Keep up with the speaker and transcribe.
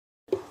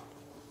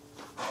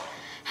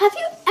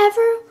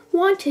ever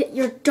wanted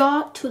your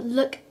doll to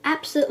look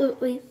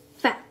absolutely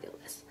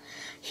fabulous,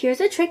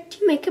 here's a trick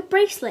to make a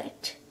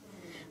bracelet.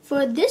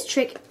 For this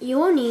trick, you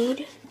will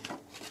need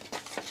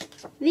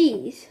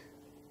these.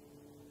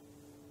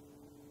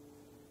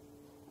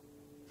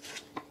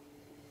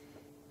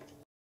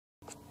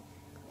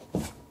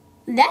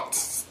 Let's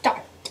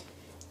start.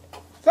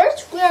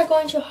 First, we are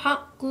going to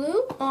hot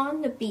glue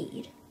on the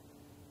bead.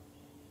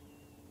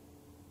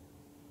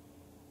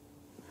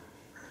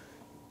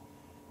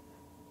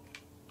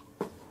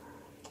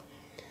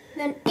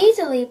 Then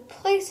easily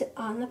place it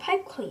on the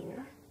pipe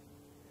cleaner.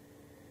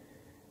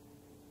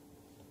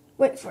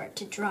 Wait for it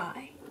to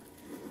dry.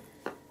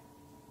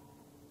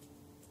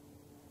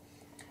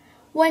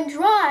 When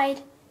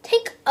dried,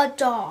 take a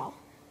doll.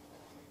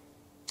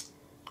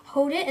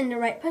 Hold it in the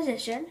right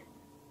position.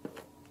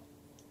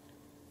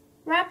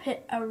 Wrap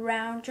it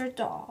around your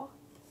doll.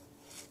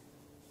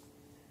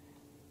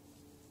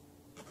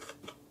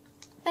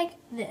 Like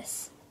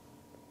this.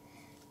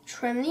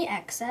 Trim the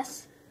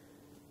excess,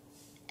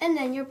 and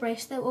then your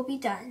bracelet will be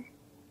done.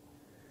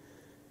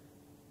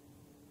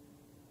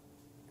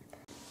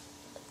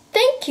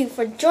 Thank you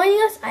for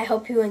joining us. I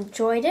hope you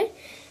enjoyed it.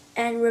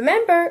 And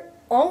remember,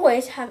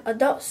 always have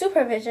adult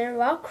supervision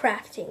while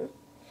crafting.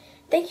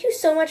 Thank you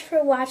so much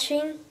for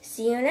watching.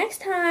 See you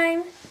next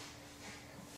time.